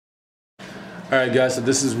Alright guys, so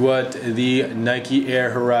this is what the Nike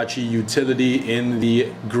Air Huarache Utility in the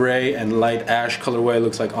gray and light ash colorway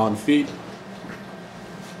looks like on feet.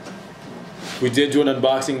 We did do an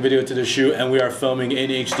unboxing video to the shoe and we are filming in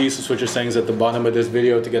HD, so switch your settings at the bottom of this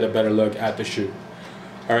video to get a better look at the shoe.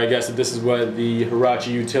 Alright guys, so this is what the Huarache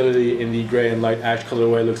Utility in the gray and light ash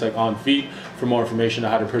colorway looks like on feet. For more information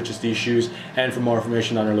on how to purchase these shoes and for more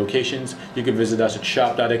information on our locations, you can visit us at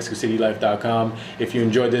shop.exclucitylife.com. If you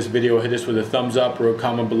enjoyed this video, hit us with a thumbs up or a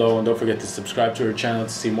comment below, and don't forget to subscribe to our channel to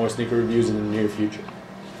see more sneaker reviews in the near future.